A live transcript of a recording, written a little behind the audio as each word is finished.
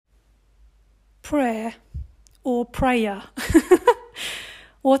Prayer or prayer.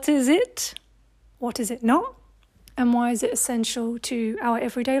 What is it? What is it not? And why is it essential to our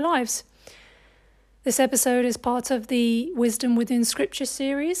everyday lives? This episode is part of the Wisdom Within Scripture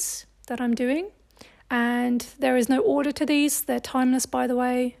series that I'm doing. And there is no order to these. They're timeless, by the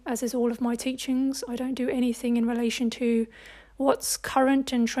way, as is all of my teachings. I don't do anything in relation to what's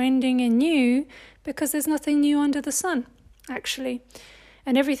current and trending and new, because there's nothing new under the sun, actually.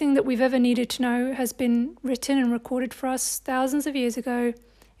 And everything that we've ever needed to know has been written and recorded for us thousands of years ago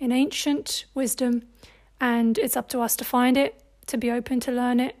in ancient wisdom. And it's up to us to find it, to be open to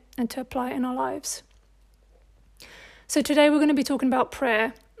learn it, and to apply it in our lives. So today we're going to be talking about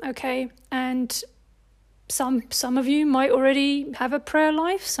prayer, okay? And some of you might already have a prayer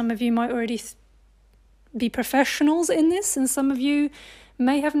life. Some of you might already be professionals in this, and some of you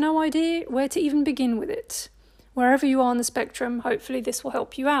may have no idea where to even begin with it. Wherever you are on the spectrum, hopefully this will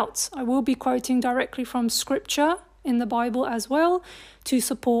help you out. I will be quoting directly from scripture in the Bible as well to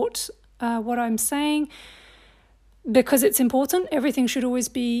support what I'm saying, because it's important. Everything should always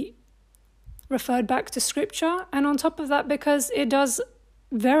be referred back to scripture. And on top of that, because it does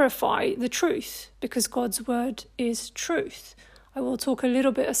verify the truth, because God's word is truth. I will talk a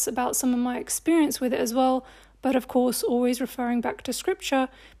little bit about some of my experience with it as well, but of course always referring back to scripture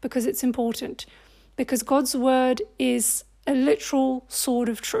because it's important. Because God's word is a literal sword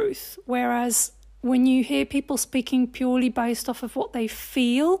of truth, whereas when you hear people speaking purely based off of what they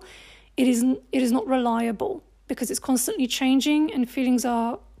feel, it is not reliable, because it's constantly changing and feelings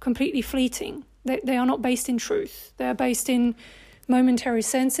are completely fleeting. They are not based in truth. They are based in momentary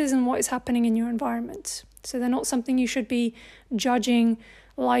senses and what is happening in your environment. So they're not something you should be judging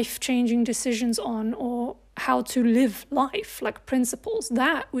life-changing decisions on, or how to live life, like principles.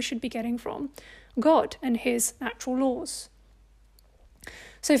 That we should be getting from God and his natural laws.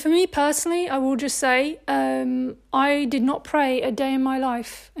 So for me personally, I will just say I did not pray a day in my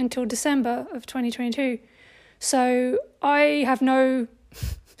life until December of 2022. So I have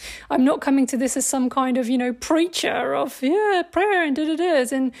I'm not coming to this as some kind of, preacher of, prayer and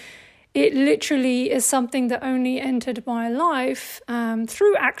da-da-da's. And it literally is something that only entered my life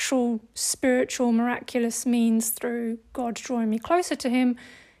through actual spiritual, miraculous means, through God drawing me closer to him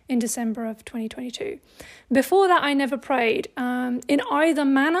in December of 2022. Before that, I never prayed in either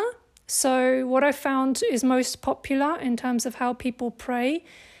manner. So what I found is most popular in terms of how people pray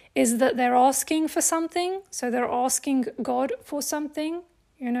is that they're asking for something. So they're asking God for something,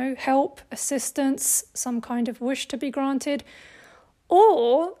 help, assistance, some kind of wish to be granted.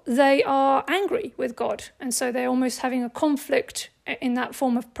 Or they are angry with God. And so they're almost having a conflict in that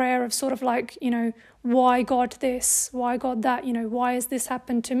form of prayer of sort of like, why God this? Why God that? Why has this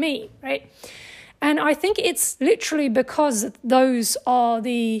happened to me? Right? And I think it's literally because those are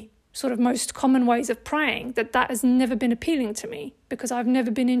the sort of most common ways of praying that has never been appealing to me, because I've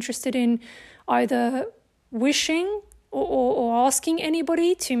never been interested in either wishing or asking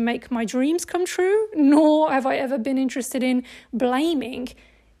anybody to make my dreams come true, nor have I ever been interested in blaming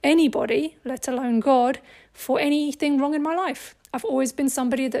anybody, let alone God, for anything wrong in my life. I've always been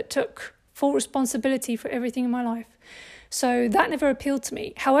somebody that took full responsibility for everything in my life. So that never appealed to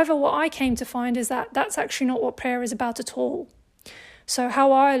me. However, what I came to find is that that's actually not what prayer is about at all. So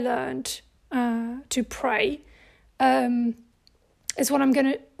how I learned to pray is what I'm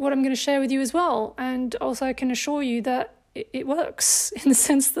gonna share with you as well. And also I can assure you that it works, in the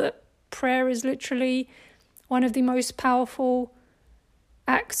sense that prayer is literally one of the most powerful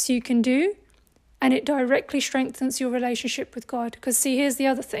acts you can do, and it directly strengthens your relationship with God. Because see, here's the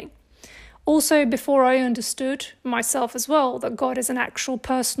other thing. Also, before I understood myself as well, that God is an actual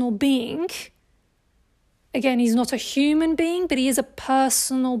personal being. Again, he's not a human being, but he is a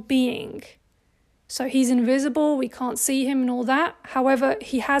personal being. So he's invisible, we can't see him and all that. However,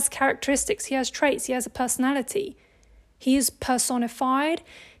 he has characteristics, he has traits, he has a personality. He is personified,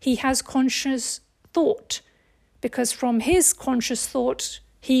 he has conscious thought. Because from his conscious thought,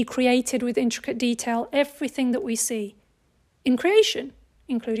 he created with intricate detail everything that we see in creation,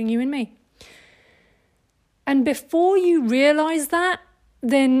 including you and me. And before you realize that,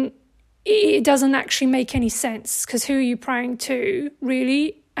 then it doesn't actually make any sense, because who are you praying to,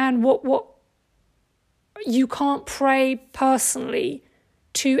 really? And what you can't pray personally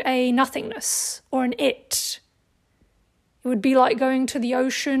to a nothingness or an it. It would be like going to the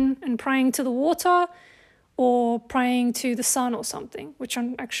ocean and praying to the water, or praying to the sun or something, which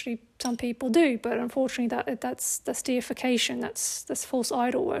actually some people do, but unfortunately that's deification, that's false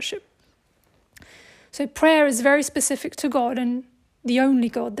idol worship. So prayer is very specific to God, and the only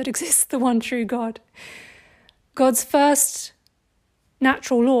God that exists, the one true God. God's first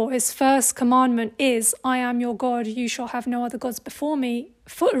natural law, his first commandment is, I am your God, you shall have no other gods before me,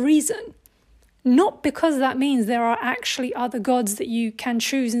 for a reason. Not because that means there are actually other gods that you can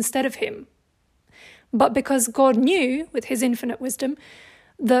choose instead of him, but because God knew, with his infinite wisdom,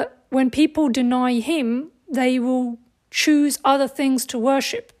 that when people deny him, they will choose other things to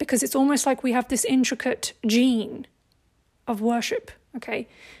worship, because it's almost like we have this intricate gene of worship, okay?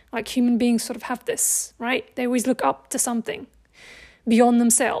 Like human beings sort of have this, right? They always look up to something beyond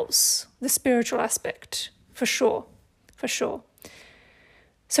themselves, the spiritual aspect, for sure.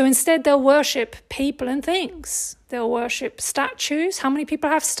 So instead they'll worship people and things. They'll worship statues. How many people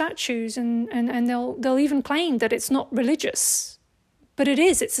have statues? And they'll even claim that it's not religious. But it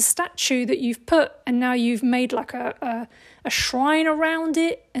is. It's a statue that you've put, and now you've made like a shrine around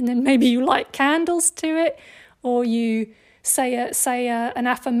it, and then maybe you light candles to it, or you say an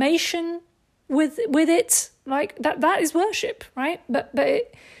affirmation with it. Like that is worship, right? But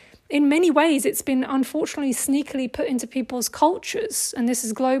in many ways, it's been unfortunately sneakily put into people's cultures, and this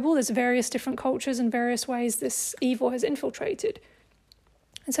is global. There's various different cultures and various ways this evil has infiltrated.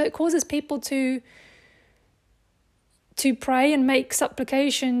 And so it causes people to pray and make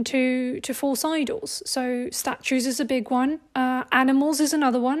supplication to false idols. So statues is a big one. Animals is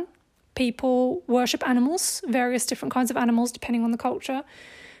another one. People worship animals, various different kinds of animals, depending on the culture.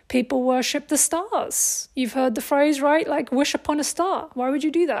 People worship the stars. You've heard the phrase, right? Like, wish upon a star. Why would you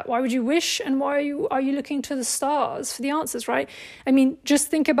do that? Why would you wish? And why are you looking to the stars for the answers, right? I mean, just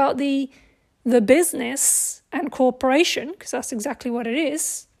think about the business and corporation, because that's exactly what it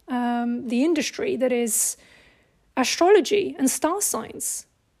is, the industry that is astrology and star signs.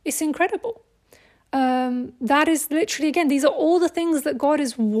 It's incredible. That is literally, again, these are all the things that God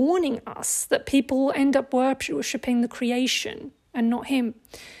is warning us, that people end up worshipping the creation and not him.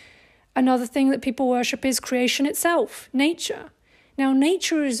 Another thing that people worship is creation itself, nature. Now,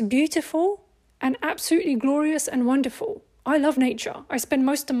 nature is beautiful and absolutely glorious and wonderful. I love nature. I spend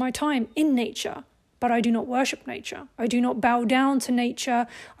most of my time in nature, but I do not worship nature. I do not bow down to nature.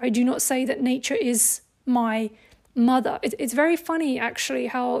 I do not say that nature is my mother. It's very funny, actually,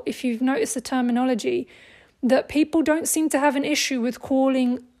 how, if you've noticed the terminology, that people don't seem to have an issue with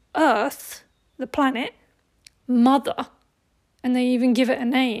calling Earth, the planet, mother. And they even give it a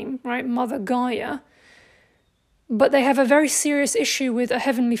name, right? Mother Gaia. But they have a very serious issue with a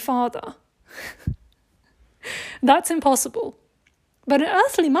heavenly father. That's impossible. But an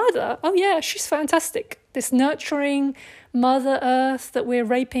earthly mother, oh yeah, she's fantastic. This nurturing Mother Earth that we're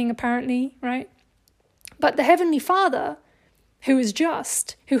raping, apparently, right? But the heavenly father, who is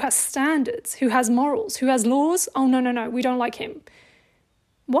just, who has standards, who has morals, who has laws, oh no, we don't like him.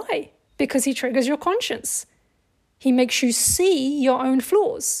 Why? Because he triggers your conscience. He makes you see your own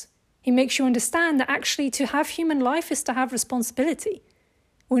flaws. He makes you understand that actually to have human life is to have responsibility.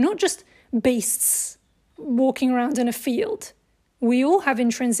 We're not just beasts walking around in a field. We all have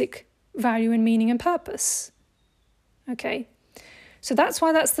intrinsic value and meaning and purpose. Okay? So that's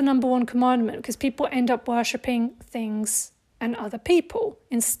why that's the number one commandment, because people end up worshipping things and other people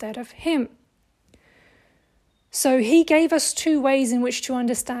instead of him. So he gave us two ways in which to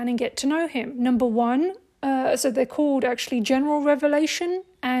understand and get to know him. Number one, so they're called actually general revelation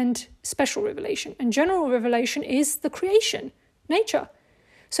and special revelation. And general revelation is the creation, nature.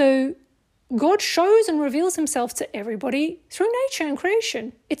 So God shows and reveals himself to everybody through nature and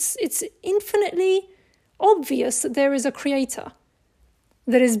creation. It's infinitely obvious that there is a creator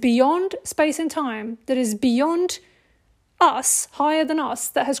that is beyond space and time, that is beyond us, higher than us,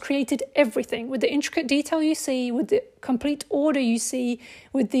 that has created everything with the intricate detail you see, with the complete order you see,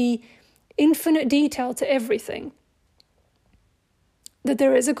 with the infinite detail to everything. That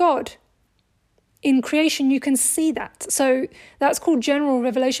there is a God. In creation, you can see that. So that's called general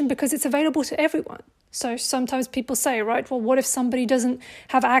revelation because it's available to everyone. So sometimes people say, right, well, what if somebody doesn't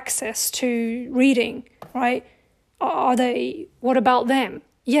have access to reading, right? What about them?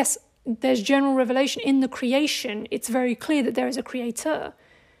 Yes, there's general revelation in the creation. It's very clear that there is a creator.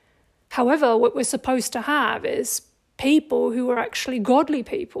 However, what we're supposed to have is people who are actually godly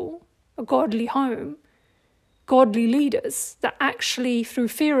people, a godly home, godly leaders that actually, through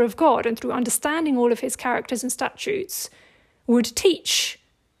fear of God and through understanding all of his characters and statutes, would teach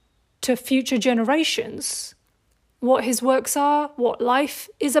to future generations what his works are, what life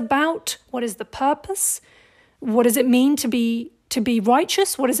is about, what is the purpose, what does it mean to be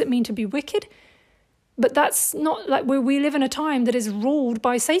righteous, what does it mean to be wicked. But that's not like we live in a time that is ruled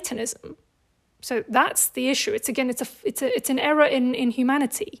by Satanism. So that's the issue. It's an error in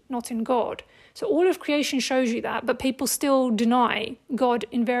humanity, not in God. So all of creation shows you that, but people still deny God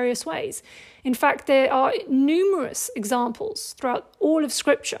in various ways. In fact, there are numerous examples throughout all of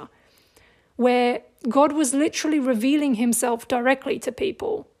Scripture where God was literally revealing himself directly to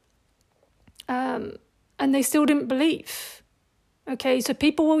people, and they still didn't believe. Okay, so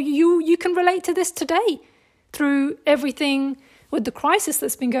people, well, you can relate to this today through everything with the crisis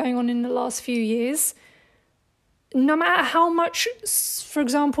that's been going on in the last few years. No matter how much, for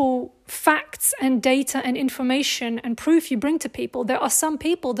example, facts and data and information and proof you bring to people, there are some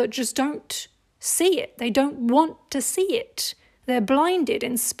people that just don't see it. They don't want to see it. They're blinded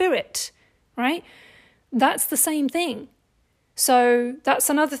in spirit, right? That's the same thing. So that's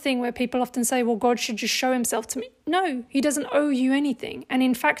another thing where people often say, well, God should just show himself to me. No, he doesn't owe you anything. And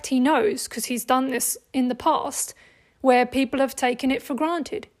in fact, he knows, because he's done this in the past, where people have taken it for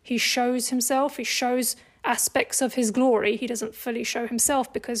granted. He shows himself, he shows aspects of his glory. He doesn't fully show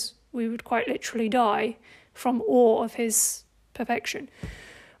himself because we would quite literally die from awe of his perfection.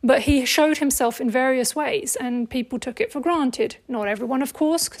 But he showed himself in various ways and people took it for granted. Not everyone, of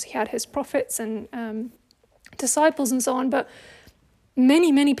course, because he had his prophets and disciples and so on, but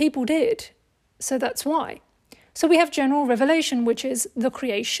many, many people did. So that's why. So we have general revelation, which is the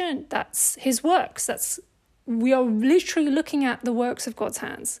creation. That's his works. We are literally looking at the works of God's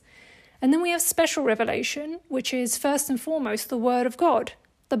hands. And then we have special revelation, which is first and foremost the word of God.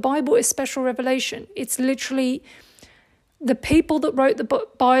 The Bible is special revelation. It's literally the people that wrote the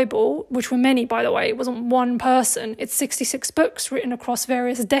Bible, which were many, by the way. It wasn't one person. It's 66 books written across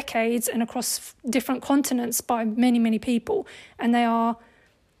various decades and across different continents by many, many people. And they are,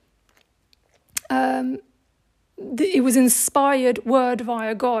 it was inspired word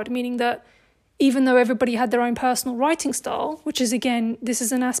via God, meaning that even though everybody had their own personal writing style, which is, again, this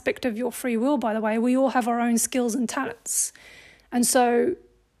is an aspect of your free will, by the way, we all have our own skills and talents. And so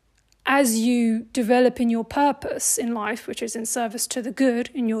as you develop in your purpose in life, which is in service to the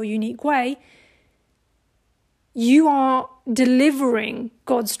good in your unique way, you are delivering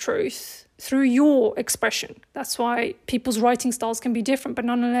God's truth through your expression. That's why people's writing styles can be different, but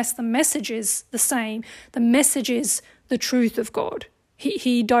nonetheless, the message is the same. The message is the truth of God.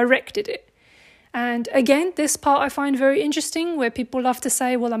 He directed it. And again, this part I find very interesting, where people love to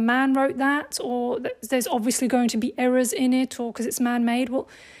say, well, a man wrote that, or there's obviously going to be errors in it, or because it's man-made. Well,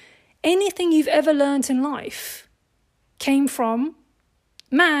 anything you've ever learned in life came from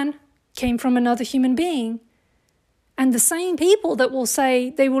man, came from another human being. And the same people that will say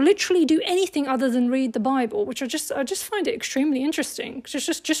they will literally do anything other than read the Bible, which I just find it extremely interesting.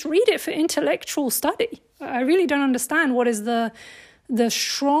 Just read it for intellectual study. I really don't understand what is the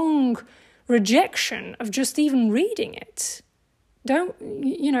strong rejection of just even reading it. Don't,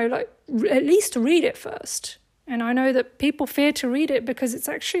 at least read it first. And I know that people fear to read it because it's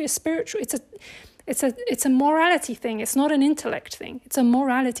actually a spiritual, it's a morality thing. It's not an intellect thing. It's a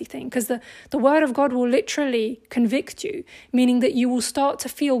morality thing, because the word of God will literally convict you, meaning that you will start to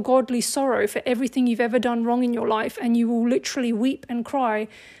feel godly sorrow for everything you've ever done wrong in your life, and you will literally weep and cry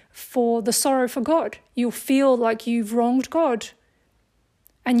for the sorrow for God. You'll feel like you've wronged God,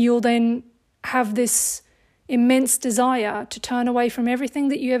 and you'll then have this immense desire to turn away from everything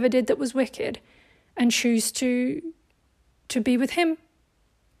that you ever did that was wicked and choose to be with him.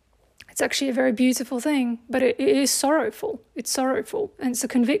 It's actually a very beautiful thing, but it is sorrowful. It's sorrowful, and it's a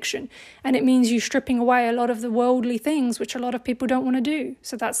conviction. And it means you stripping away a lot of the worldly things, which a lot of people don't want to do.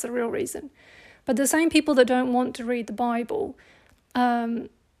 So that's the real reason. But the same people that don't want to read the Bible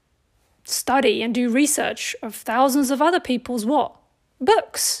study and do research of thousands of other people's what?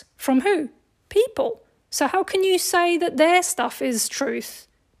 Books. From who? People. So how can you say that their stuff is truth,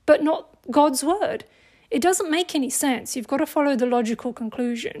 but not God's word? It doesn't make any sense. You've got to follow the logical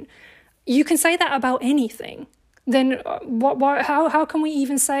conclusion. You can say that about anything. Then how can we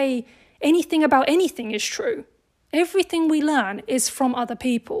even say anything about anything is true? Everything we learn is from other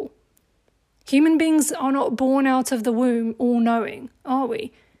people. Human beings are not born out of the womb all-knowing, are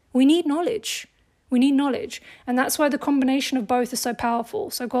we? We need knowledge. We need knowledge. And that's why the combination of both is so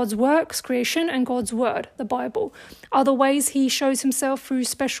powerful. So God's works, creation, and God's word, the Bible, are the ways he shows himself through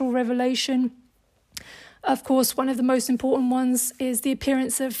special revelation. Of course, one of the most important ones is the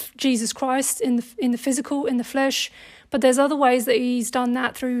appearance of Jesus Christ in the physical, in the flesh. But there's other ways that he's done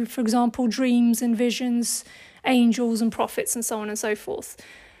that through, for example, dreams and visions, angels and prophets, and so on and so forth.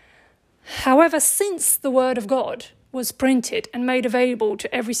 However, since the word of God was printed and made available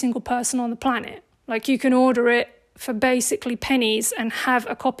to every single person on the planet, like you can order it for basically pennies and have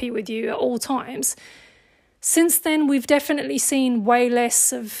a copy with you at all times. Since then, we've definitely seen way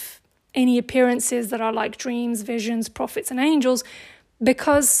less of any appearances that are like dreams, visions, prophets, and angels,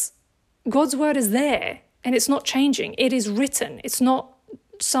 because God's word is there and it's not changing. It is written. It's not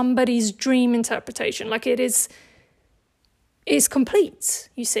somebody's dream interpretation. Like it is complete,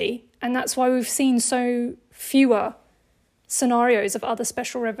 you see. And that's why we've seen so fewer scenarios of other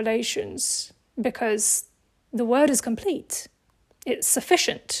special revelations, because the word is complete. It's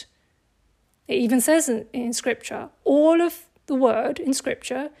sufficient. It even says in Scripture, all of the word in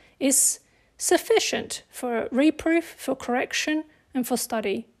Scripture is sufficient for reproof, for correction, and for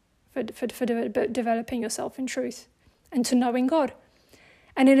study, for developing yourself in truth and to knowing God.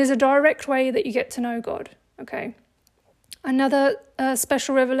 And it is a direct way that you get to know God, okay? Another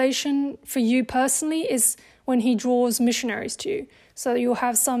special revelation for you personally is when he draws missionaries to you. So you'll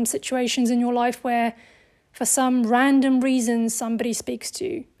have some situations in your life where for some random reason somebody speaks to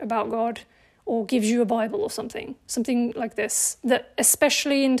you about God or gives you a Bible or something like this, that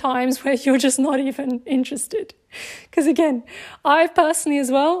especially in times where you're just not even interested. Because again, I've personally as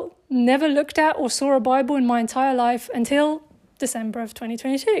well never looked at or saw a Bible in my entire life until December of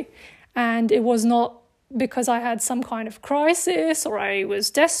 2022. And it was not because I had some kind of crisis or I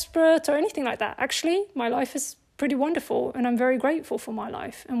was desperate or anything like that. Actually, my life is pretty wonderful and I'm very grateful for my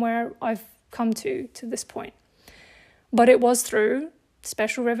life and where I've come to this point. But it was through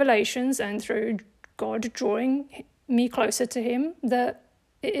special revelations and through God drawing me closer to him that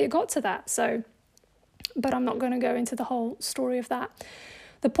it got to that. So, but I'm not going to go into the whole story of that.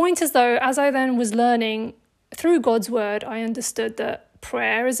 The point is though, as I then was learning through God's word, I understood that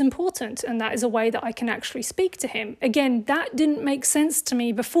prayer is important and that is a way that I can actually speak to him. Again, that didn't make sense to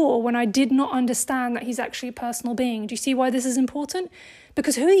me before when I did not understand that he's actually a personal being. Do you see why this is important?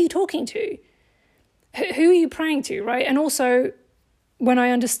 Because who are you talking to? Who are you praying to, right? And also, when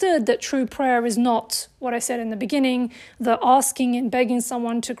I understood that true prayer is not what I said in the beginning, the asking and begging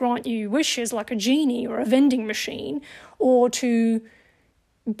someone to grant you wishes like a genie or a vending machine, or to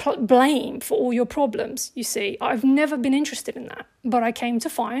blame for all your problems, you see. I've never been interested in that. But I came to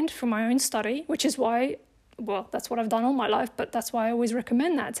find from my own study, which is why, well, that's what I've done all my life, but that's why I always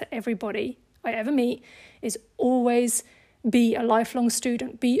recommend that to everybody I ever meet, is always be a lifelong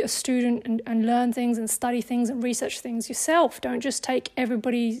student. Be a student and learn things and study things and research things yourself. Don't just take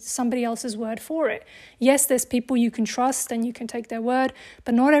somebody else's word for it. Yes, there's people you can trust and you can take their word,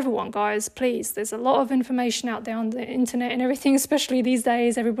 but not everyone, guys, please. There's a lot of information out there on the internet and everything, especially these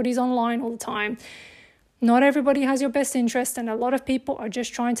days. Everybody's online all the time. Not everybody has your best interest, and a lot of people are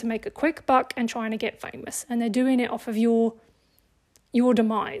just trying to make a quick buck and trying to get famous, and they're doing it off of your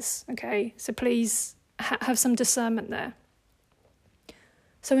demise, okay? So please have some discernment there.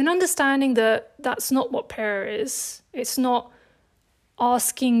 So in understanding that that's not what prayer is, it's not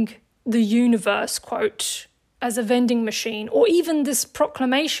asking the universe, quote, as a vending machine, or even this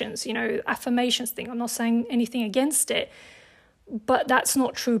proclamations, affirmations thing. I'm not saying anything against it, but that's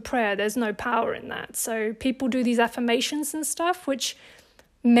not true prayer. There's no power in that. So people do these affirmations and stuff, which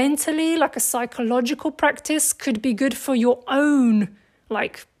mentally, like a psychological practice, could be good for your own,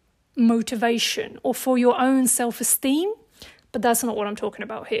 motivation or for your own self-esteem. But that's not what I'm talking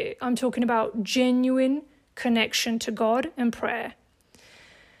about here. I'm talking about genuine connection to God and prayer.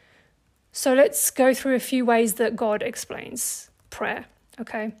 So let's go through a few ways that God explains prayer,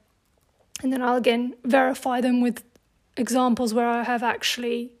 okay? And then I'll again verify them with examples where I have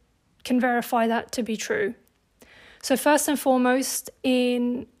actually can verify that to be true. So first and foremost,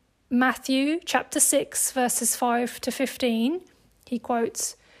 in Matthew chapter 6, verses 5 to 15, he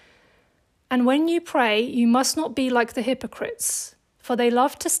quotes, "And when you pray, you must not be like the hypocrites, for they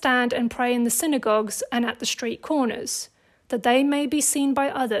love to stand and pray in the synagogues and at the street corners, that they may be seen by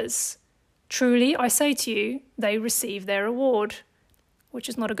others. Truly, I say to you, they receive their reward." Which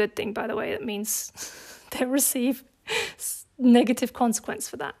is not a good thing, by the way. It means they receive negative consequence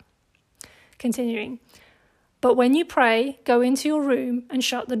for that. Continuing. "But when you pray, go into your room and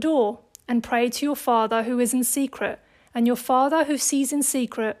shut the door, and pray to your Father who is in secret, and your Father who sees in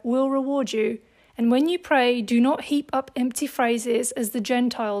secret will reward you. And when you pray, do not heap up empty phrases as the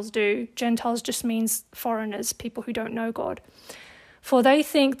Gentiles do." Gentiles just means foreigners, people who don't know God. "For they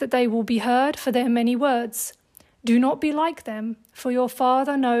think that they will be heard for their many words. Do not be like them, for your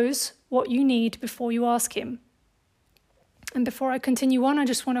Father knows what you need before you ask him." And before I continue on, I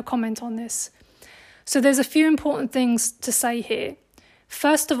just want to comment on this. So there's a few important things to say here.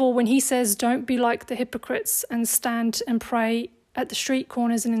 First of all, when he says, don't be like the hypocrites and stand and pray at the street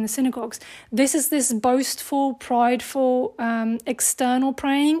corners and in the synagogues, this is this boastful, prideful, external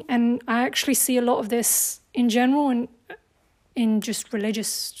praying. And I actually see a lot of this in general and in just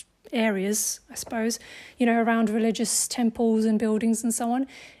religious areas, I suppose, around religious temples and buildings and so on.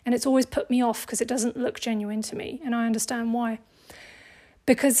 And it's always put me off because it doesn't look genuine to me. And I understand why.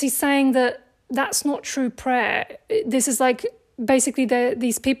 Because he's saying that that's not true prayer. This is like basically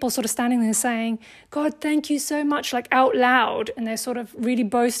these people sort of standing there saying, God, thank you so much, like out loud. And they're sort of really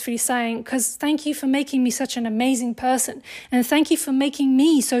boastfully saying, because thank you for making me such an amazing person. And thank you for making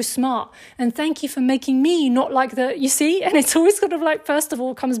me so smart. And thank you for making me not like you see? And it's always sort of like, first of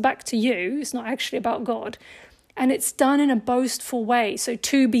all, comes back to you. It's not actually about God. And it's done in a boastful way. So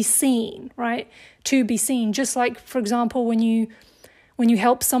to be seen, right? To be seen. Just like, for example, when you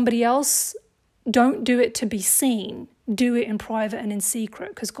help somebody else, don't do it to be seen. Do it in private and in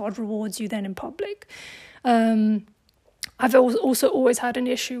secret, because God rewards you then in public. I've also always had an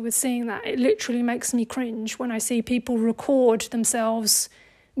issue with seeing that. It literally makes me cringe when I see people record themselves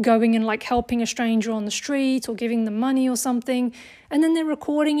going and like helping a stranger on the street or giving them money or something, and then they're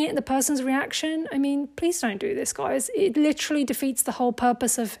recording it and the person's reaction. I mean, please don't do this, guys. It literally defeats the whole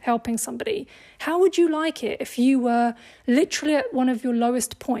purpose of helping somebody. How would you like it if you were literally at one of your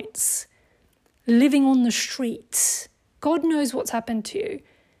lowest points, living on the street? God knows what's happened to you.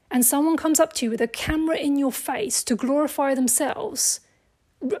 And someone comes up to you with a camera in your face to glorify themselves.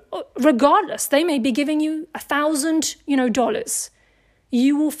 Regardless, they may be giving you $1,000,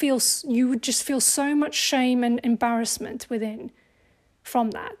 You would just feel so much shame and embarrassment within from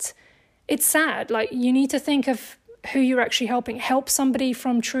that. It's sad. Like, you need to think of who you're actually helping. Help somebody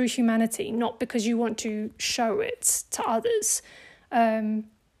from true humanity, not because you want to show it to others.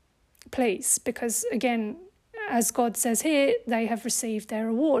 Please, because again, as God says here, they have received their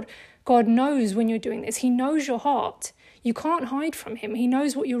reward. God knows when you're doing this. He knows your heart. You can't hide from him. He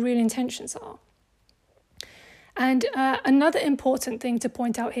knows what your real intentions are. And another important thing to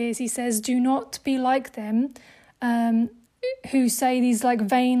point out here is he says, do not be like them who say these like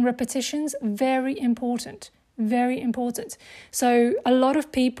vain repetitions. Very important. Very important. So a lot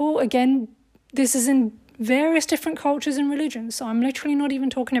of people, again, this is in various different cultures and religions. So I'm literally not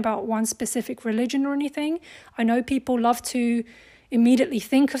even talking about one specific religion or anything. I know people love to immediately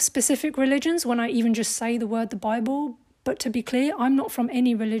think of specific religions when I even just say the word the Bible. But to be clear, I'm not from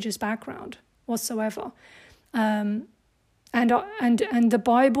any religious background whatsoever. And the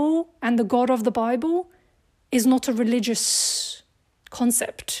Bible and the God of the Bible is not a religious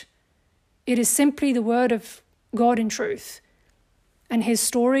concept. It is simply the word of God in truth, and his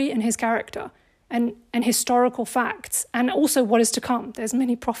story and his character. And historical facts, and also what is to come. There's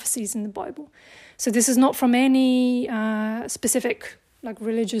many prophecies in the Bible. So this is not from any specific like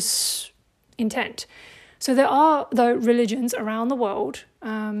religious intent. So there are, though, religions around the world,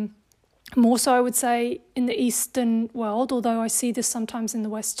 more so I would say in the Eastern world, although I see this sometimes in the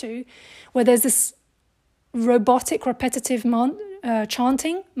West too, where there's this robotic, repetitive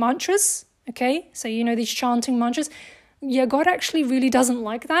chanting mantras, okay? So these chanting mantras. Yeah, God actually really doesn't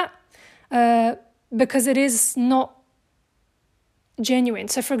like that. Because it is not genuine.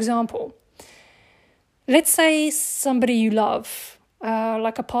 So, for example, let's say somebody you love,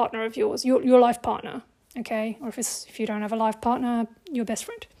 like a partner of yours, your life partner, okay? Or if you don't have a life partner, your best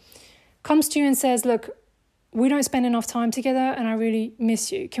friend, comes to you and says, look, we don't spend enough time together and I really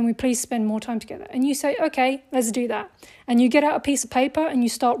miss you. Can we please spend more time together? And you say, okay, let's do that. And you get out a piece of paper and you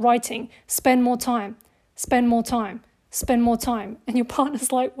start writing, spend more time, spend more time. Spend more time. And your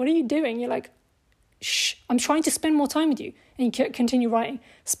partner's like, what are you doing? You're like, shh, I'm trying to spend more time with you. And you continue writing,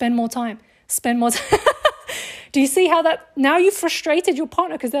 spend more time, spend more time. Do you see how that, now you've frustrated your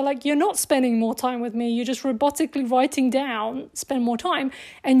partner because they're like, you're not spending more time with me. You're just robotically writing down, spend more time.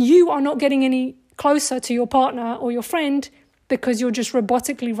 And you are not getting any closer to your partner or your friend because you're just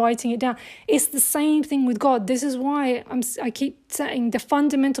robotically writing it down. It's the same thing with God. This is why I keep saying the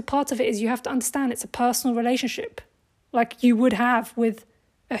fundamental part of it is you have to understand it's a personal relationship. Like you would have with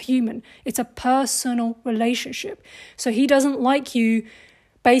a human. It's a personal relationship. So he doesn't like you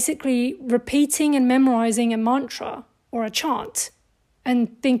basically repeating and memorizing a mantra or a chant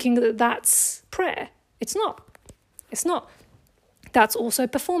and thinking that that's prayer. It's not. It's not. That's also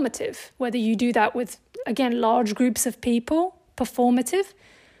performative. Whether you do that with, again, large groups of people, performative,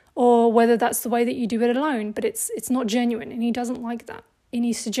 or whether that's the way that you do it alone, but it's not genuine, and he doesn't like that. It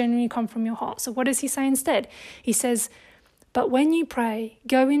needs to genuinely come from your heart. So what does he say instead? He says, but when you pray,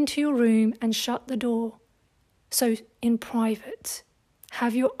 go into your room and shut the door. So in private,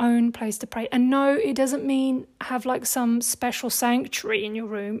 have your own place to pray. And no, it doesn't mean have like some special sanctuary in your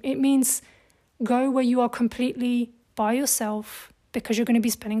room. It means go where you are completely by yourself because you're going to be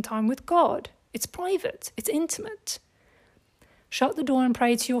spending time with God. It's private. It's intimate. Shut the door and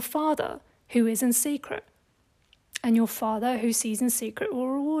pray to your Father who is in secret. and your Father who sees in secret will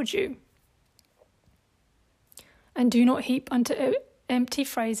reward you. And do not heap unto empty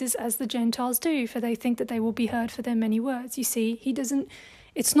phrases as the Gentiles do, for they think that they will be heard for their many words. You see,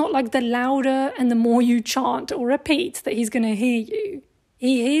 it's not like the louder and the more you chant or repeat that he's going to hear you.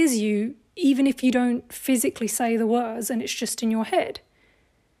 He hears you even if you don't physically say the words and it's just in your head.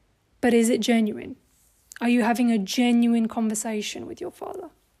 But is it genuine? Are you having a genuine conversation with your Father?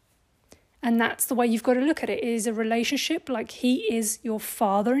 And that's the way you've got to look at it. It is a relationship like he is your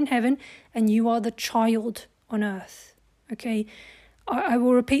Father in heaven and you are the child on earth. Okay? I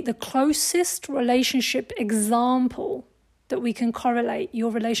will repeat, the closest relationship example that we can correlate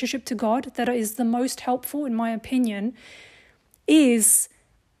your relationship to God, that is the most helpful in my opinion, is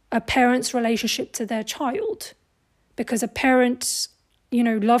a parent's relationship to their child. Because a parent's,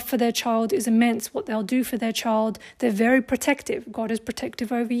 love for their child is immense. What they'll do for their child, they're very protective. God is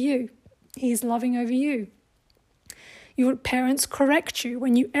protective over you. He is loving over you. Your parents correct you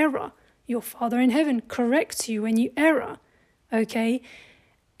when you err. Your Father in heaven corrects you when you err. Okay?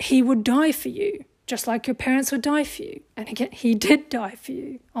 He would die for you, just like your parents would die for you. And again, he did die for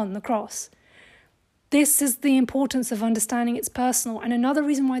you on the cross. This is the importance of understanding it's personal. And another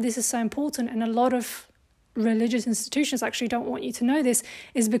reason why this is so important, and a lot of religious institutions actually don't want you to know this,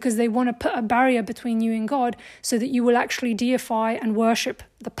 is because they want to put a barrier between you and God so that you will actually deify and worship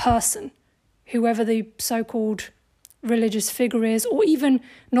the person, whoever the so-called religious figure is, or even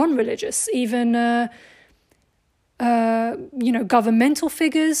non-religious, even governmental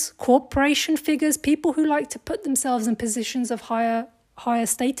figures, corporation figures, people who like to put themselves in positions of higher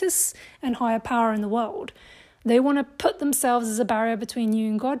status and higher power in the world. They want to put themselves as a barrier between you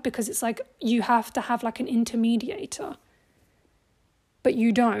and God because it's like you have to have like an intermediator. But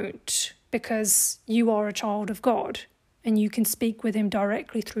you don't, because you are a child of God and you can speak with him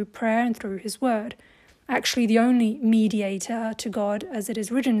directly through prayer and through his word. Actually, the only mediator to God, as it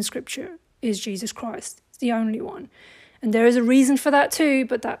is written in Scripture, is Jesus Christ. It's the only one. And there is a reason for that too,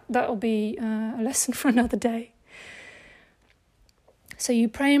 but that'll be a lesson for another day. So you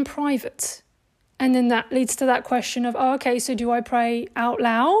pray in private. And then that leads to that question of, so do I pray out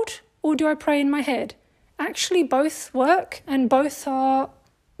loud or do I pray in my head? Actually, both work and both are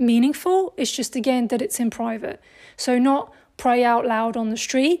meaningful. It's just, again, that it's in private. So not pray out loud on the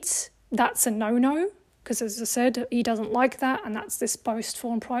streets. That's a no-no, because as I said, he doesn't like that, and that's this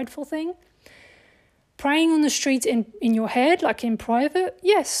boastful and prideful thing. Praying on the streets in your head, like in private,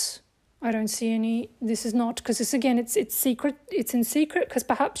 yes. I don't see any, this is not, because it's secret, it's in secret, because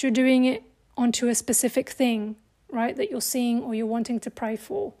perhaps you're doing it onto a specific thing, right, that you're seeing or you're wanting to pray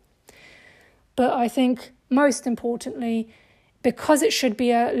for. But I think most importantly, because it should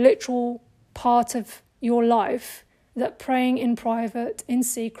be a literal part of your life, that praying in private, in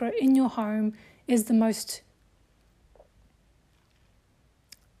secret, in your home is the most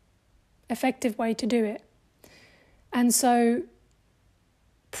effective way to do it. And so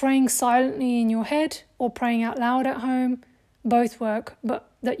praying silently in your head or praying out loud at home, both work, but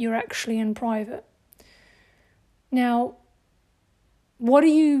that you're actually in private. Now, what are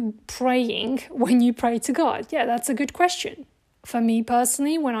you praying when you pray to God? Yeah, that's a good question. For me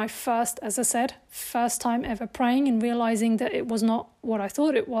personally, when I first time ever praying and realizing that it was not what I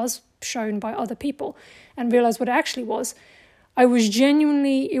thought it was, shown by other people, and realized what it actually was, it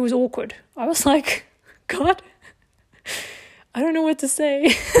was awkward. I was like, God, I don't know what to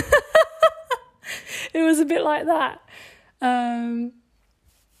say. It was a bit like that.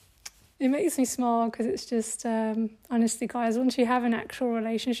 It makes me smile because it's just, honestly, guys, once you have an actual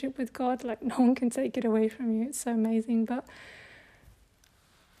relationship with God, like no one can take it away from you. It's so amazing. But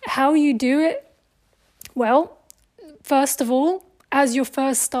how you do it? Well, first of all, as you're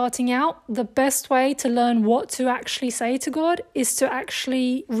first starting out, the best way to learn what to actually say to God is to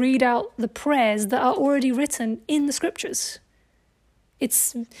actually read out the prayers that are already written in the scriptures.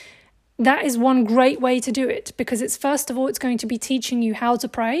 That is one great way to do it, because it's, first of all, it's going to be teaching you how to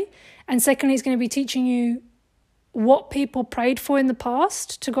pray. And secondly, it's going to be teaching you what people prayed for in the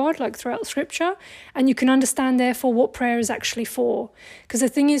past to God, like throughout scripture. And you can understand, therefore, what prayer is actually for. Because the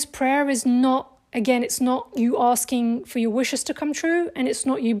thing is, prayer is not, again, it's not you asking for your wishes to come true, and it's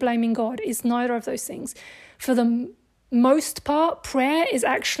not you blaming God. It's neither of those things. For the most part, prayer is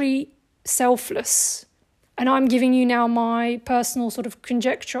actually selfless. And I'm giving you now my personal sort of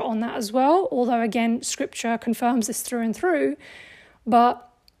conjecture on that as well, although again, scripture confirms this through and through. But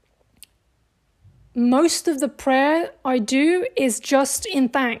most of the prayer I do is just in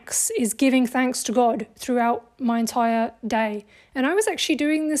thanks, is giving thanks to God throughout my entire day. And I was actually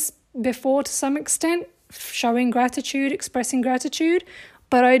doing this before to some extent, showing gratitude, expressing gratitude,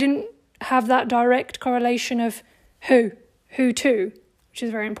 but I didn't have that direct correlation of Who to, which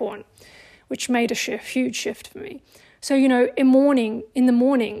is very important, which made a huge shift for me. So, in the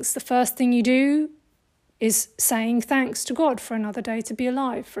mornings, the first thing you do is saying thanks to God for another day to be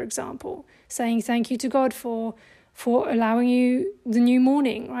alive, for example. Saying thank you to God for allowing you the new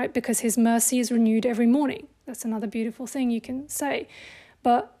morning, right? Because his mercy is renewed every morning. That's another beautiful thing you can say.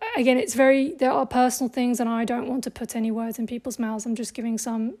 But again, there are personal things, and I don't want to put any words in people's mouths. I'm just giving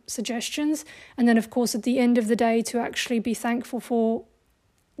some suggestions. And then, of course, at the end of the day, to actually be thankful for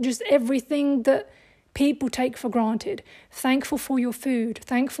just everything that people take for granted. Thankful for your food,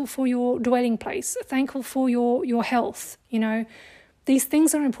 thankful for your dwelling place, thankful for your health. These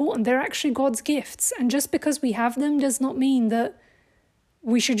things are important. They're actually God's gifts. And just because we have them does not mean that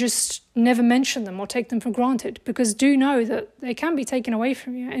we should just never mention them or take them for granted, because do know that they can be taken away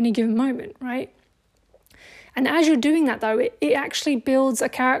from you at any given moment, right? And as you're doing that, though, it actually builds a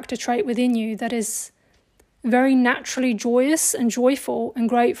character trait within you that is very naturally joyous and joyful and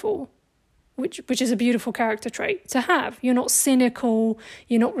grateful, which is a beautiful character trait to have. You're not cynical,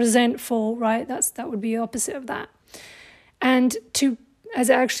 you're not resentful, right? That would be the opposite of that. And as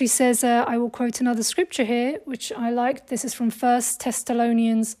it actually says, I will quote another scripture here, which I liked. This is from 1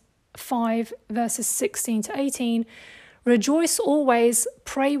 Thessalonians 5, verses 16 to 18. Rejoice always,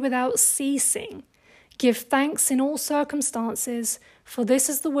 pray without ceasing. Give thanks in all circumstances, for this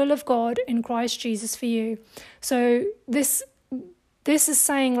is the will of God in Christ Jesus for you. So this is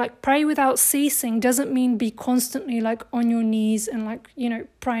saying, like, pray without ceasing doesn't mean be constantly like on your knees and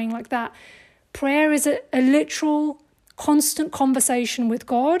praying like that. Prayer is a literal constant conversation with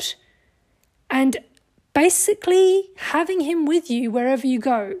God, and basically having him with you wherever you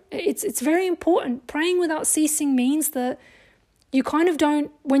go. It's very important. Praying without ceasing means that you kind of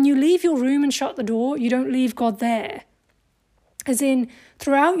don't, when you leave your room and shut the door, you don't leave God there. As in,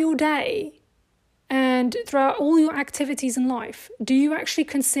 throughout your day and throughout all your activities in life, do you actually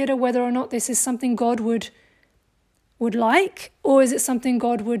consider whether or not this is something God would like, or is it something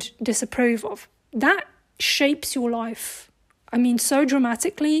God would disapprove of? That shapes your life. I mean, so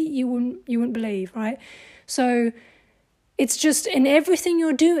dramatically, you wouldn't believe, right? So it's just in everything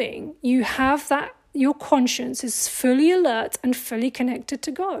you're doing, you have that, your conscience is fully alert and fully connected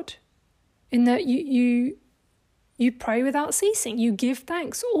to God, in that you pray without ceasing. You give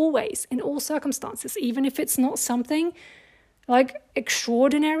thanks always in all circumstances, even if it's not something like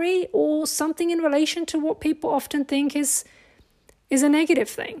extraordinary or something in relation to what people often think is a negative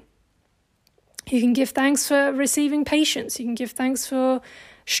thing. You can give thanks for receiving patience. You can give thanks for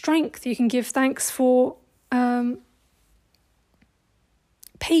strength. You can give thanks for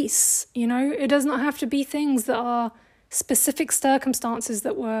peace. It does not have to be things that are specific circumstances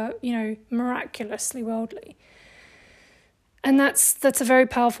that were, miraculously worldly. And that's a very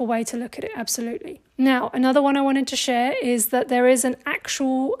powerful way to look at it, absolutely. Now, another one I wanted to share is that there is an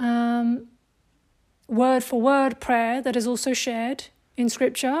actual word-for-word prayer that is also shared in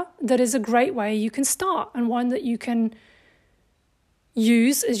Scripture that is a great way you can start, and one that you can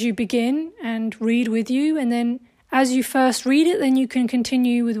use as you begin and read with you. And then as you first read it, then you can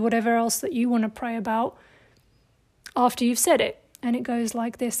continue with whatever else that you want to pray about after you've said it. And it goes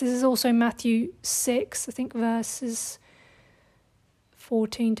like this. This is also Matthew 6, I think, verses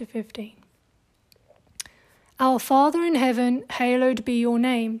 14 to 15. Our Father in heaven, hallowed be your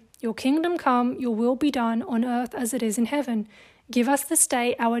name. Your kingdom come, your will be done on earth as it is in heaven. Give us this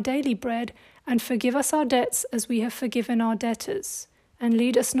day our daily bread, and forgive us our debts as we have forgiven our debtors. And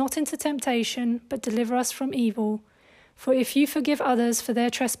lead us not into temptation, but deliver us from evil. For if you forgive others for their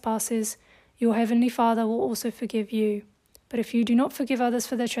trespasses, your heavenly Father will also forgive you. But if you do not forgive others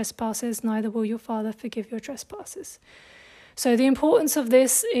for their trespasses, neither will your Father forgive your trespasses. So the importance of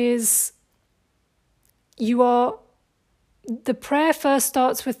this is the prayer first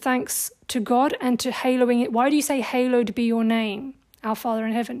starts with thanks to God and to haloing it. Why do you say, hallowed be your name, our Father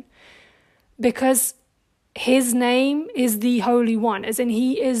in heaven? Because his name is the Holy One, as in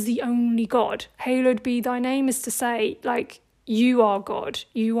he is the only God. Hallowed be thy name is to say, like, you are God.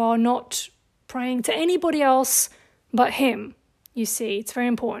 You are not praying to anybody else but him. You see, it's very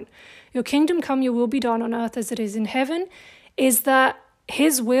important. Your kingdom come, your will be done on earth as it is in heaven, is that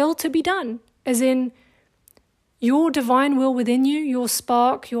his will to be done, as in your divine will within you, your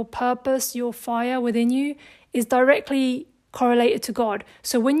spark, your purpose, your fire within you is directly correlated to God.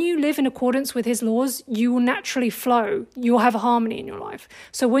 So when you live in accordance with his laws, you will naturally flow. You'll have a harmony in your life.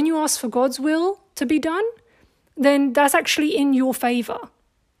 So when you ask for God's will to be done, then that's actually in your favor,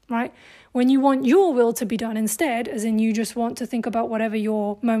 right? When you want your will to be done instead, as in you just want to think about whatever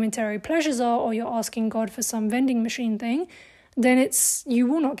your momentary pleasures are, or you're asking God for some vending machine thing, then you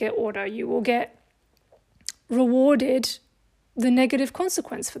will not get order. You will get rewarded the negative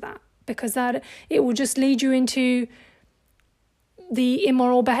consequence for that, because that it will just lead you into the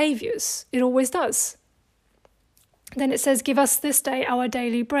immoral behaviors. It always does. Then it says, give us this day our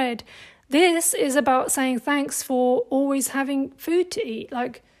daily bread. This is about saying thanks for always having food to eat.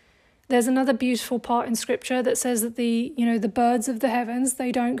 Like, there's another beautiful part in scripture that says that the birds of the heavens,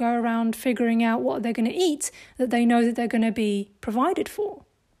 they don't go around figuring out what they're going to eat, that they know that they're going to be provided for,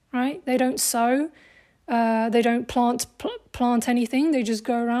 right? They don't sow, they don't plant anything. They just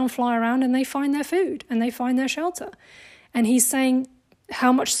go around, fly around, and they find their food and they find their shelter. And he's saying,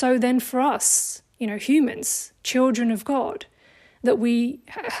 how much so then for us, humans, children of God, that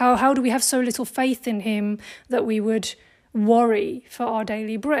how do we have so little faith in him that we would worry for our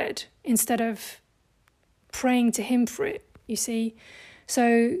daily bread instead of praying to him for it, you see?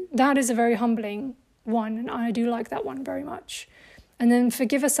 So that is a very humbling one, and I do like that one very much. And then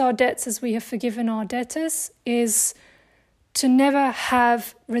forgive us our debts as we have forgiven our debtors is to never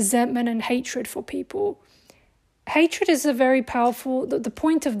have resentment and hatred for people. Hatred is a very powerful, the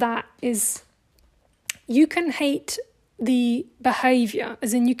point of that is you can hate the behavior,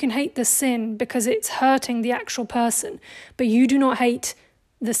 as in you can hate the sin because it's hurting the actual person, but you do not hate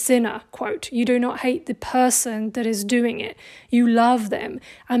the sinner, quote. You do not hate the person that is doing it. You love them.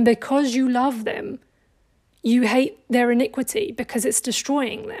 And because you love them, you hate their iniquity because it's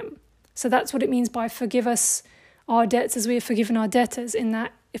destroying them. So that's what it means by forgive us our debts as we have forgiven our debtors, in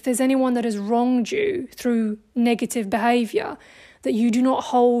that if there's anyone that has wronged you through negative behavior, that you do not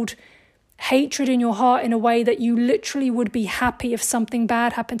hold hatred in your heart in a way that you literally would be happy if something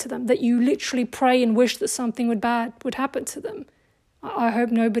bad happened to them, that you literally pray and wish that something bad would happen to them. I hope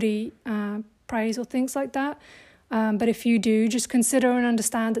nobody prays or thinks like that. But if you do, just consider and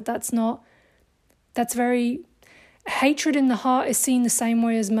understand that that's very... Hatred in the heart is seen the same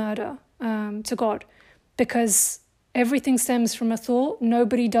way as murder to God, because everything stems from a thought.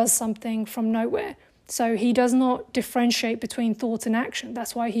 Nobody does something from nowhere. So he does not differentiate between thought and action.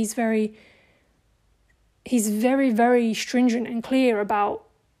 That's why he's very, very stringent and clear about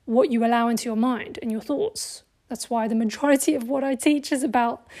what you allow into your mind and your thoughts. That's why the majority of what I teach is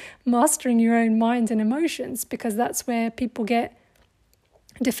about mastering your own mind and emotions, because that's where people get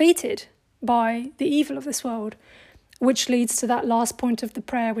defeated by the evil of this world, which leads to that last point of the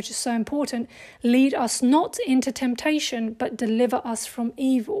prayer, which is so important. Lead us not into temptation, but deliver us from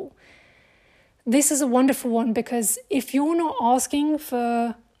evil. This is a wonderful one, because if you're not asking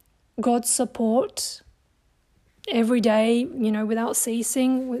for God's support every day, without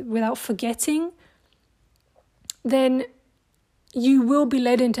ceasing, without forgetting, then you will be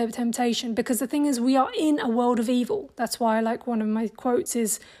led into temptation, because the thing is, we are in a world of evil. That's why, like, one of my quotes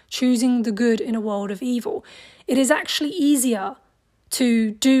is choosing the good in a world of evil. It is actually easier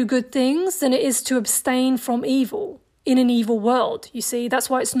to do good things than it is to abstain from evil in an evil world, you see. That's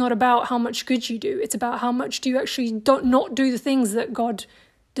why it's not about how much good you do. It's about how much do you actually not do the things that God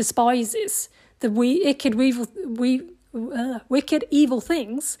despises, the wicked evil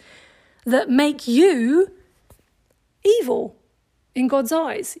things that make you evil in God's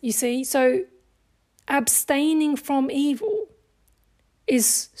eyes, you see. So abstaining from evil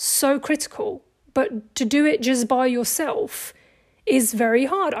is so critical, but to do it just by yourself is very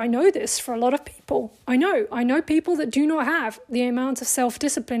hard. I know this for a lot of people. I know people that do not have the amount of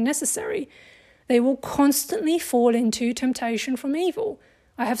self-discipline necessary. They will constantly fall into temptation from evil.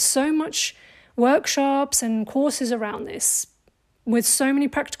 I have so much workshops and courses around this with so many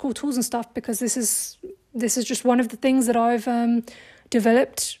practical tools and stuff, because this is just one of the things that I've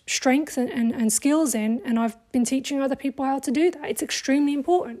developed strength and skills in, and I've been teaching other people how to do that. It's extremely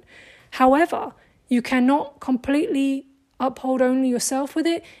important. However, you cannot completely uphold only yourself with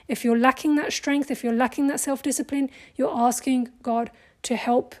it. If you're lacking that strength, if you're lacking that self-discipline, you're asking God to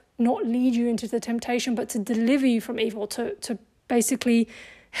help not lead you into the temptation, but to deliver you from evil, to basically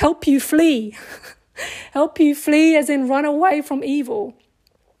help you flee. Help you flee, as in run away from evil.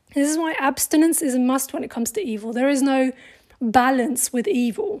 This is why abstinence is a must when it comes to evil. There is no balance with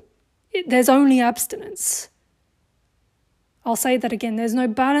evil. There's only abstinence. I'll say that again. There's no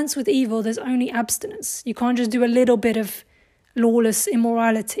balance with evil. There's only abstinence. You can't just do a little bit of lawless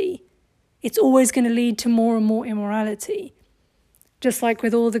immorality. It's always going to lead to more and more immorality. Just like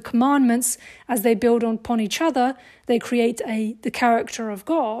with all the commandments, as they build upon each other, they create the character of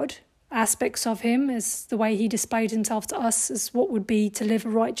God, aspects of him, as the way he displayed himself to us as what would be to live a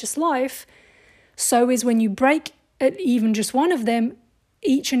righteous life. So is when you break at even just one of them,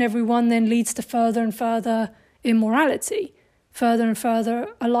 each and every one then leads to further and further immorality, further and further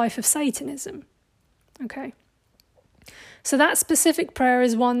a life of Satanism. Okay. So that specific prayer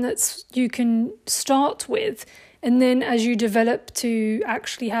is one that you can start with. And then as you develop to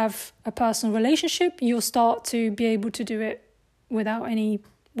actually have a personal relationship, you'll start to be able to do it without any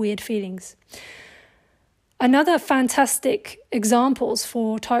weird feelings. Another fantastic examples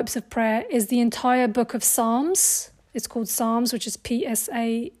for types of prayer is the entire book of Psalms. It's called Psalms, which is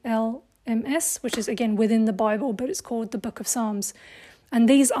Psalms, which is again within the Bible, but it's called the book of Psalms. And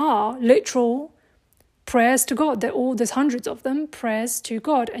these are literal prayers to God. There's hundreds of them, prayers to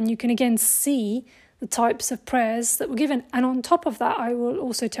God. And you can again see the types of prayers that were given. And on top of that, I will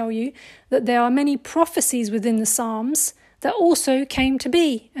also tell you that there are many prophecies within the Psalms that also came to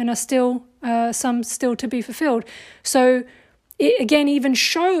be and are still, some still to be fulfilled. So it again even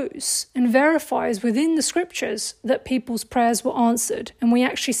shows and verifies within the scriptures that people's prayers were answered. And we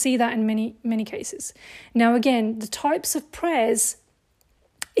actually see that in many, many cases. Now, again, the types of prayers,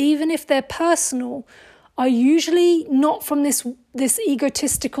 even if they're personal, are usually not from this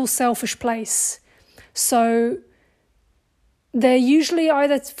egotistical, selfish place. So they're usually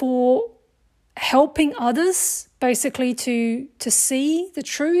either for helping others, basically to see the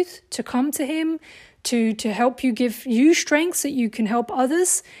truth, to come to him, to help you, give you strength so you can help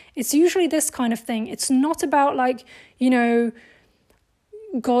others. It's usually this kind of thing. It's not about like,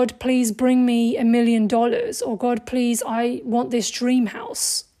 God, please bring me $1 million, or God, please, I want this dream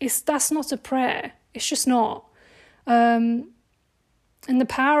house. That's not a prayer. It's just not. And the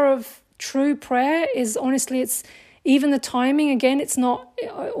power of true prayer is honestly, it's even the timing, again, it's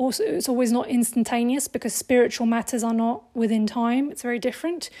always not instantaneous, because spiritual matters are not within time. It's very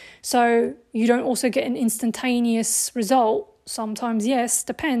different. So you don't also get an instantaneous result. Sometimes, yes,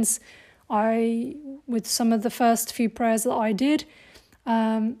 depends. With some of the first few prayers that I did,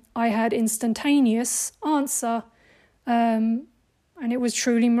 I had instantaneous answer, and it was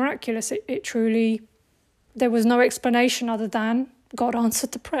truly miraculous. It truly, there was no explanation other than God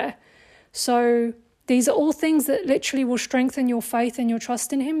answered the prayer. So these are all things that literally will strengthen your faith and your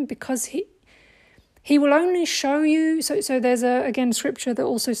trust in him, because he will only show you. So there's again scripture that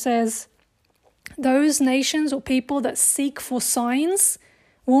also says those nations or people that seek for signs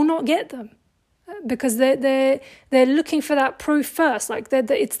will not get them, because they're looking for that proof first. Like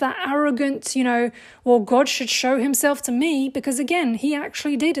it's that arrogant, well, God should show himself to me, because again, he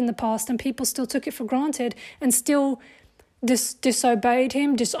actually did in the past, and people still took it for granted and still disobeyed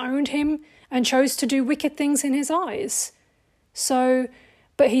him, disowned him, and chose to do wicked things in his eyes. So,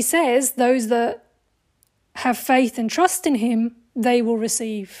 but he says those that have faith and trust in him, they will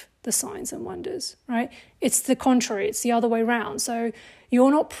receive the signs and wonders, right? It's the contrary. It's the other way around. So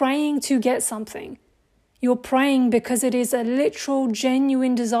you're not praying to get something. You're praying because it is a literal,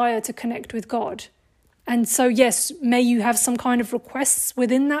 genuine desire to connect with God. And so, yes, may you have some kind of requests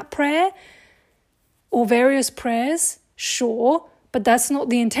within that prayer or various prayers, sure, but that's not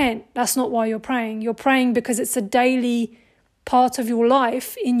the intent. That's not why you're praying. You're praying because it's a daily part of your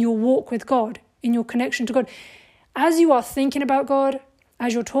life in your walk with God, in your connection to God. As you are thinking about God,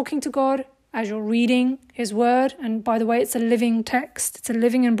 as you're talking to God, as you're reading his word, and by the way, it's a living text. It's a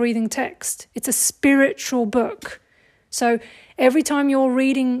living and breathing text. It's a spiritual book. So every time you're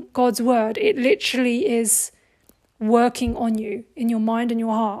reading God's word, it literally is working on you, in your mind and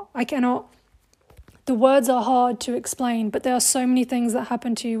your heart. The words are hard to explain, but there are so many things that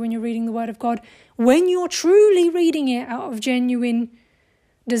happen to you when you're reading the word of God, when you're truly reading it out of genuine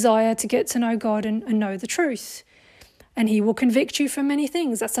desire to get to know God and know the truth. And he will convict you for many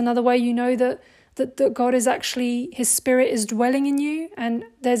things. That's another way you know that God is actually, his spirit is dwelling in you. And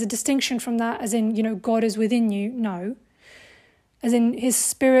there's a distinction from that, as in, God is within you. No. As in, his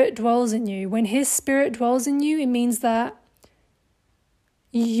spirit dwells in you. When his spirit dwells in you, it means that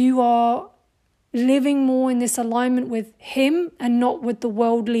you are living more in this alignment with him and not with the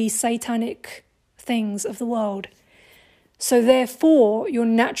worldly, satanic things of the world. So therefore, you're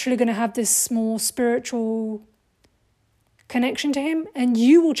naturally going to have this more spiritual connection to him, and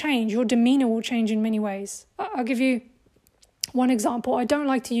you will change. Your demeanor will change in many ways. I'll give you one example. I don't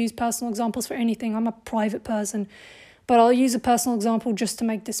like to use personal examples for anything. I'm a private person, but I'll use a personal example just to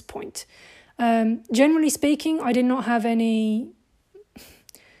make this point. Generally speaking, I did not have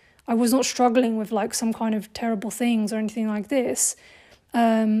I was not struggling with like some kind of terrible things or anything like this.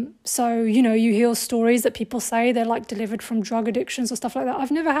 So, you hear stories that people say they're like delivered from drug addictions or stuff like that.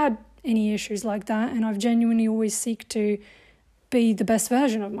 I've never had any issues like that, and I've genuinely always seek to be the best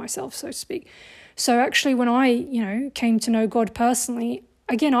version of myself, so to speak. So actually when I, came to know God personally,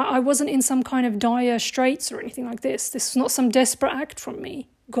 again, I wasn't in some kind of dire straits or anything like this. This was not some desperate act from me.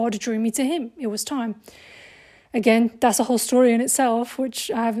 God drew me to him. It was time. Again, that's a whole story in itself, which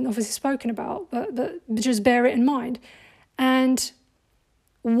I haven't obviously spoken about, but just bear it in mind. And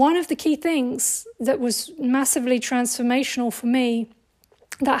one of the key things that was massively transformational for me,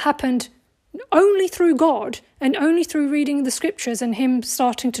 that happened only through God and only through reading the scriptures and him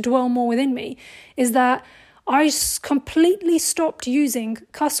starting to dwell more within me, is that I completely stopped using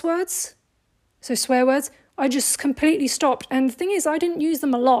cuss words, so swear words. I just completely stopped. And the thing is, I didn't use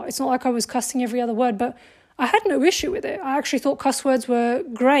them a lot. It's not like I was cussing every other word, but I had no issue with it. I actually thought cuss words were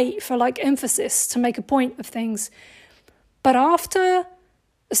great for like emphasis, to make a point of things. But after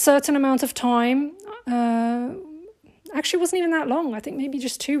a certain amount of time, actually it wasn't even that long, I think maybe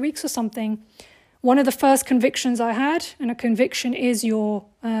just 2 weeks or something, one of the first convictions I had, and a conviction is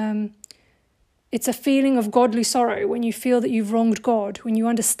it's a feeling of godly sorrow when you feel that you've wronged God, when you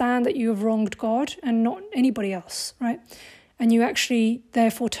understand that you have wronged God and not anybody else, right? And you actually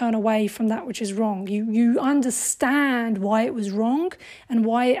therefore turn away from that which is wrong. You understand why it was wrong and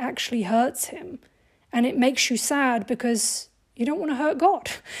why it actually hurts him. And it makes you sad because you don't want to hurt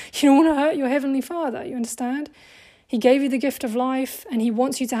God. You don't want to hurt your Heavenly Father, you understand? He gave you the gift of life and he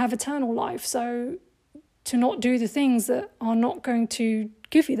wants you to have eternal life. So to not do the things that are not going to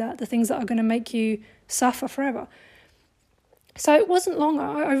give you that, the things that are going to make you suffer forever. So it wasn't long.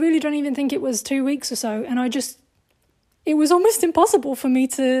 I really don't even think it was 2 weeks or so. And it was almost impossible for me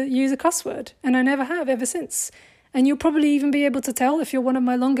to use a cuss word. And I never have ever since. And you'll probably even be able to tell if you're one of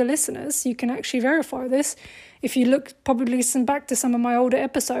my longer listeners. You can actually verify this. If you probably listen back to some of my older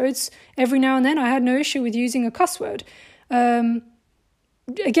episodes, every now and then I had no issue with using a cuss word.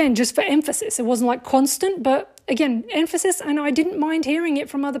 Again, just for emphasis. It wasn't like constant, but again, emphasis, and I didn't mind hearing it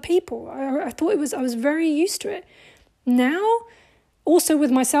from other people. I thought I was very used to it. Now, also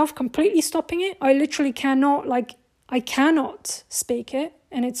with myself completely stopping it, I literally cannot speak it,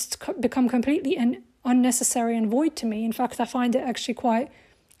 and it's become completely unnecessary and void to me. In fact, I find it actually quite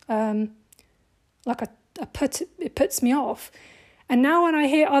it puts me off. And now when I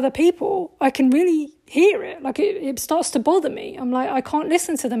hear other people, I can really hear it. Like it starts to bother me. I'm like, I can't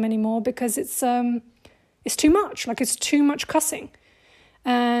listen to them anymore because it's too much. Like it's too much cussing.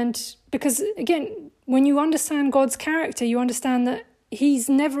 And because again, when you understand God's character, you understand that he's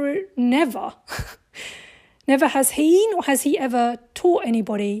never has he, nor has he ever taught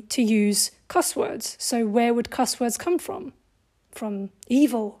anybody to use cuss words. So where would cuss words come from? From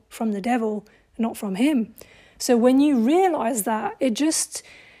evil, from the devil, not from him. So when you realize that, it just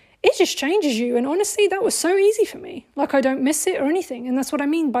changes you. And honestly, that was so easy for me. Like I don't miss it or anything. And that's what I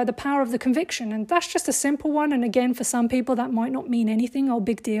mean by the power of the conviction. And that's just a simple one. And again, for some people, that might not mean anything or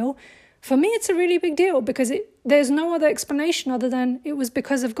big deal. For me, it's a really big deal because there's no other explanation other than it was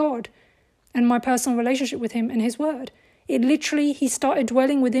because of God and my personal relationship with him and his word. It literally, he started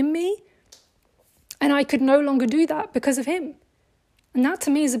dwelling within me and I could no longer do that because of him. And that to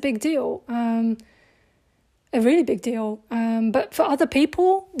me is a big deal. A really big deal. But for other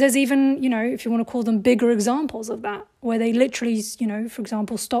people, there's even, if you want to call them bigger examples of that, where they literally, for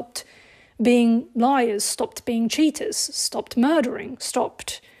example, stopped being liars, stopped being cheaters, stopped murdering,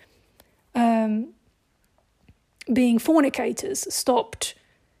 stopped being fornicators, stopped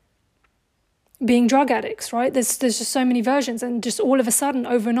being drug addicts, right? There's just so many versions, and just all of a sudden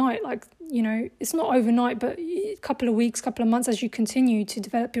overnight, it's not overnight, but a couple of weeks, couple of months as you continue to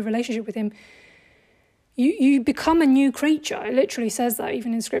develop your relationship with him, you become a new creature. It literally says that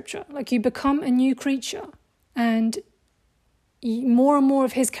even in scripture. Like you become a new creature and more and more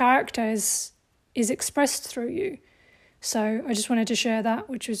of his character is expressed through you. So I just wanted to share that,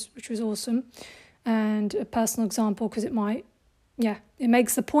 which was awesome. And a personal example because it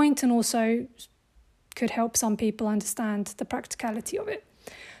makes the point and also could help some people understand the practicality of it.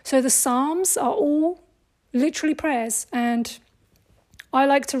 So the Psalms are all literally prayers, and I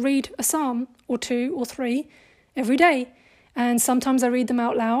like to read a psalm or 2 or 3 every day. And sometimes I read them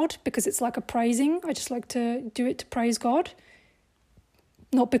out loud because it's like a praising. I just like to do it to praise God.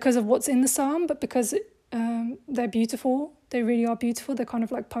 Not because of what's in the psalm, but because they're beautiful. They really are beautiful. They're kind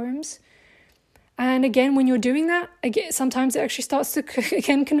of like poems. And again, when you're doing that, sometimes it actually starts to,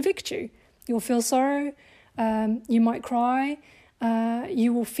 again, convict you. You'll feel sorrow. You might cry.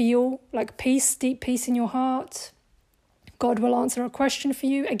 You will feel like peace, deep peace in your heart. God will answer a question for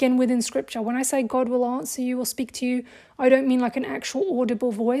you, again, within scripture. When I say God will answer you or speak to you, I don't mean like an actual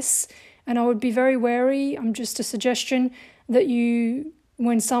audible voice. And I would be very wary. I'm just a suggestion that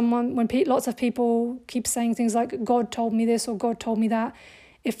when lots of people keep saying things like, God told me this or God told me that,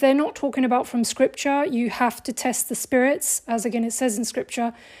 if they're not talking about from scripture, you have to test the spirits. As again, it says in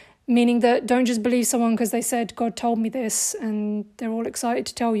scripture, meaning that don't just believe someone because they said, God told me this, and they're all excited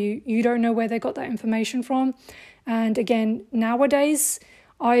to tell you. You don't know where they got that information from. And again, nowadays,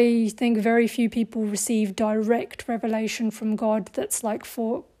 I think very few people receive direct revelation from God that's like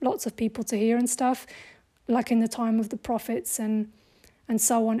for lots of people to hear and stuff, like in the time of the prophets and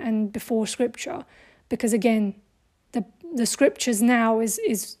so on, and before Scripture. Because again, the Scriptures now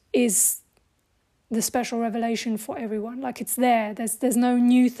is the special revelation for everyone. Like, it's there. There's no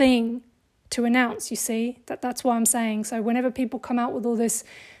new thing to announce, you see. That's what I'm saying. So whenever people come out with all this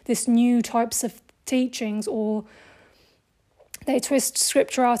new types of teachings, or they twist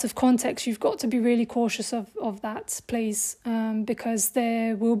Scripture out of context, you've got to be really cautious of that, please, because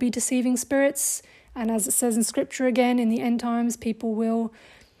there will be deceiving spirits. And as it says in Scripture again, in the end times, people will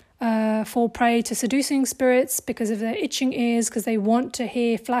fall prey to seducing spirits because of their itching ears, because they want to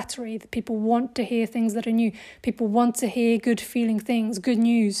hear flattery. People want to hear things that are new. People want to hear good feeling things, good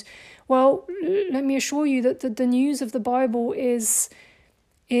news. Well, let me assure you that the news of the Bible is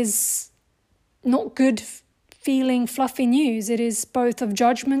not good feeling fluffy news. It is both of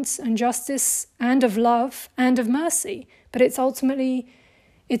judgment and justice, and of love and of mercy. But it's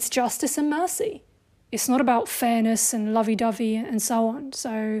justice and mercy. It's not about fairness and lovey-dovey and so on.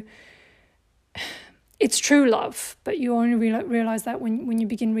 So it's true love, but you only realise that when you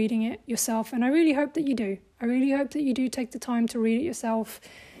begin reading it yourself. And I really hope that you do. I really hope that you do take the time to read it yourself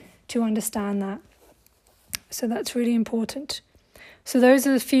to understand that. So that's really important. So those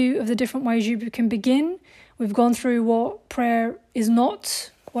are a few of the different ways you can begin. We've gone through what prayer is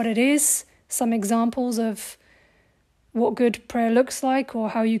not, what it is, some examples of what good prayer looks like or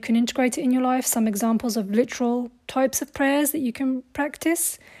how you can integrate it in your life, some examples of literal types of prayers that you can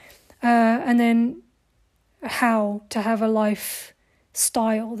practice, and then how to have a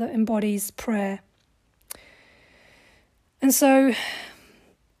lifestyle that embodies prayer. And so,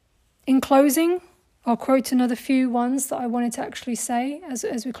 in closing, I'll quote another few ones that I wanted to actually say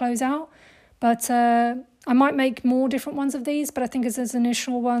as we close out, but I might make more different ones of these, but I think as an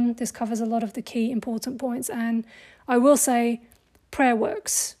initial one, this covers a lot of the key important points. And I will say prayer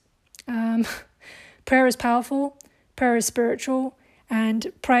works. Prayer is powerful, prayer is spiritual,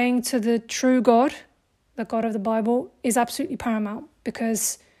 and praying to the true God, the God of the Bible, is absolutely paramount,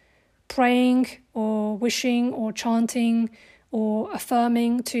 because praying or wishing or chanting or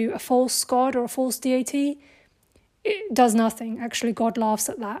affirming to a false God or a false deity, it does nothing. Actually, God laughs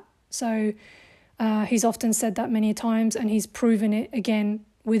at that. So he's often said that many times, and he's proven it again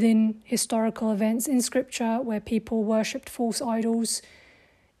within historical events in Scripture where people worshipped false idols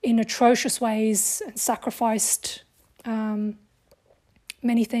in atrocious ways and sacrificed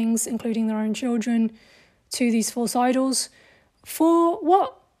many things, including their own children, to these false idols. For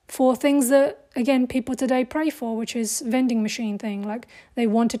what? For things that, again, people today pray for, which is vending machine thing. Like, they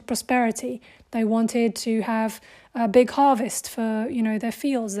wanted prosperity. They wanted to have a big harvest for, their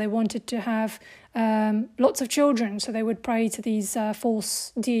fields. They wanted to have lots of children, so they would pray to these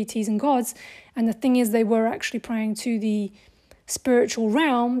false deities and gods. And the thing is, they were actually praying to the spiritual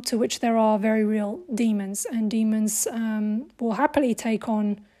realm, to which there are very real demons, and demons will happily take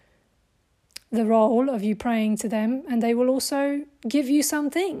on the role of you praying to them, and they will also give you some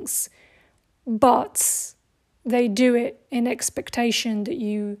things, but they do it in expectation that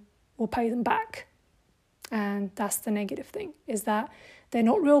you will pay them back. And that's the negative thing, is that they're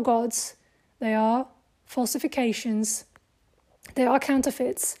not real gods. They are falsifications, they are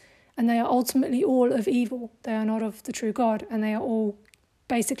counterfeits, and they are ultimately all of evil. They are not of the true God, and they are all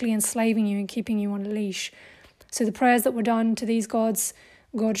basically enslaving you and keeping you on a leash. So the prayers that were done to these gods,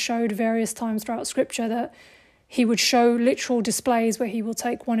 God showed various times throughout Scripture that he would show literal displays where he will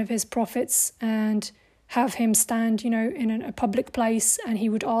take one of his prophets and have him stand, in a public place, and he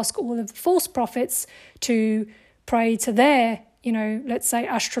would ask all of the false prophets to pray to their, let's say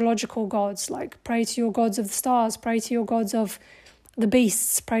astrological gods, like pray to your gods of the stars, pray to your gods of the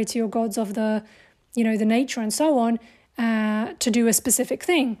beasts, pray to your gods of the, the nature and so on, to do a specific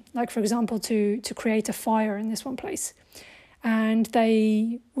thing, like for example to create a fire in this one place. And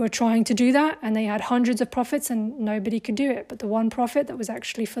they were trying to do that, and they had hundreds of prophets and nobody could do it. But the one prophet that was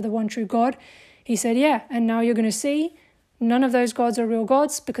actually for the one true God, he said, yeah, and now you're going to see none of those gods are real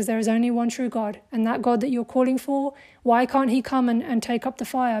gods, because there is only one true God. And that God that you're calling for, why can't he come and take up the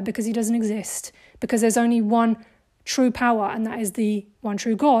fire? Because he doesn't exist. Because there's only one true power, and that is the one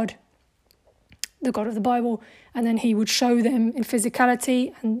true God, the God of the Bible. And then he would show them in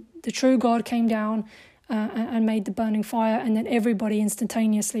physicality, and the true God came down and made the burning fire, and then everybody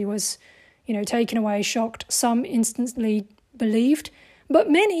instantaneously was, taken away, shocked. Some instantly believed, But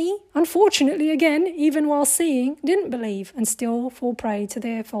many, unfortunately, again, even while seeing, didn't believe and still fall prey to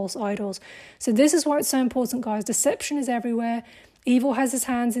their false idols. So this is why it's so important, guys. Deception is everywhere. Evil has his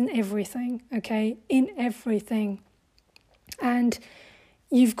hands in everything, okay? In everything. And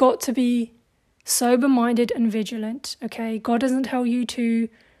you've got to be sober-minded and vigilant, okay? God doesn't tell you to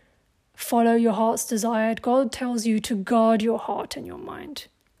follow your heart's desire. God tells you to guard your heart and your mind,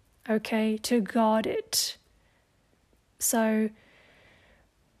 okay? To guard it. So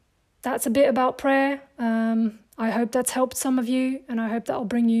that's a bit about prayer. I hope that's helped some of you, and I hope that will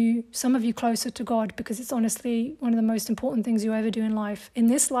bring some of you closer to God, because it's honestly one of the most important things you ever do in life. In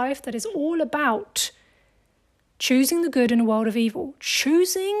this life that is all about choosing the good in a world of evil,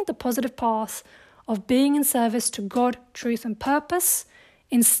 choosing the positive path of being in service to God, truth and purpose,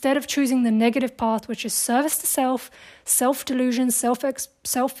 instead of choosing the negative path, which is service to self, self-delusion,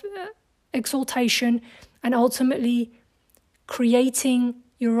 self-exaltation, and ultimately creating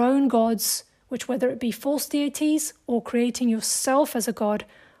your own gods, which, whether it be false deities or creating yourself as a god,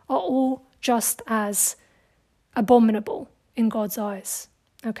 are all just as abominable in God's eyes,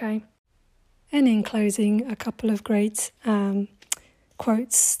 okay? And in closing, a couple of great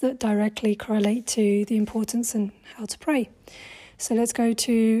quotes that directly correlate to the importance and how to pray. So let's go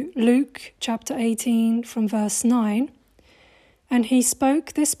to Luke chapter 18 from verse 9. And he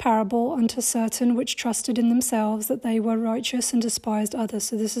spoke this parable unto certain which trusted in themselves that they were righteous and despised others.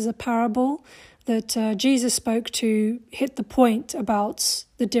 So this is a parable that Jesus spoke to hit the point about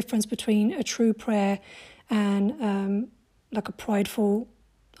the difference between a true prayer and like a prideful,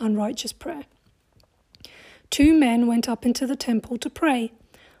 unrighteous prayer. 2 men went up into the temple to pray,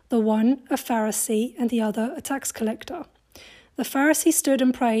 the one a Pharisee and the other a tax collector. The Pharisee stood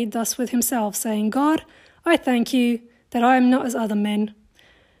and prayed thus with himself, saying, God, I thank you that I am not as other men,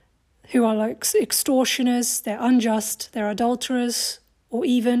 who are like extortioners, they're unjust, they're adulterers, or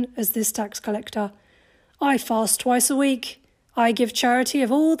even as this tax collector. I fast twice a week. I give charity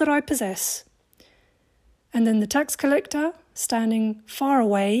of all that I possess. And then the tax collector, standing far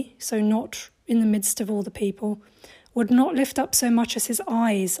away, so not in the midst of all the people, would not lift up so much as his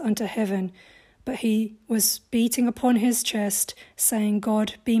eyes unto heaven, but he was beating upon his chest, saying,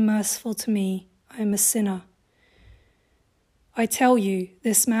 God, be merciful to me, I am a sinner. I tell you,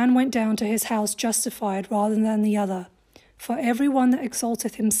 this man went down to his house justified rather than the other. For every one that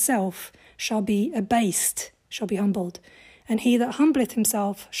exalteth himself shall be abased, shall be humbled, and he that humbleth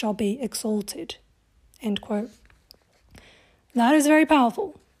himself shall be exalted. End quote. That is very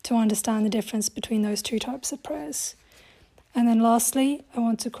powerful to understand the difference between those two types of prayers. And then lastly, I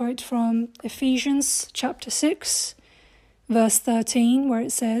want to quote from Ephesians chapter 6, verse 13, where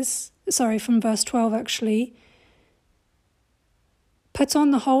it says, from verse 12 actually, put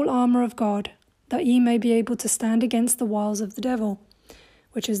on the whole armour of God, that ye may be able to stand against the wiles of the devil,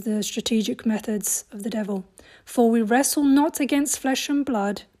 which is the strategic methods of the devil. For we wrestle not against flesh and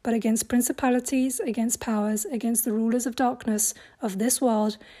blood, but against principalities, against powers, against the rulers of darkness of this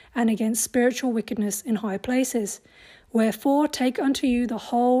world, and against spiritual wickedness in high places. Wherefore take unto you the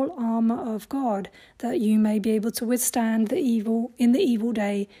whole armour of God, that you may be able to withstand the evil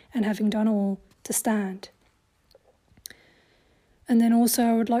day, and having done all, to stand. And then also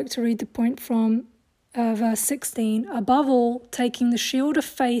I would like to read the point from verse 16. Above all, taking the shield of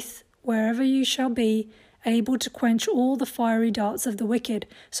faith, wherever you shall be, able to quench all the fiery darts of the wicked.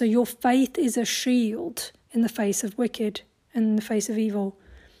 So your faith is a shield in the face of wicked and in the face of evil.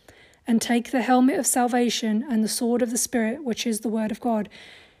 And take the helmet of salvation and the sword of the Spirit, which is the word of God.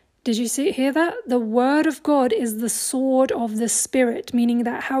 Did you hear that? The word of God is the sword of the Spirit, meaning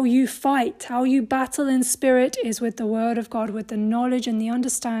that how you fight, how you battle in spirit is with the word of God, with the knowledge and the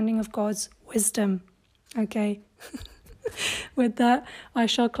understanding of God's wisdom. Okay. With that, I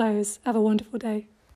shall close. Have a wonderful day.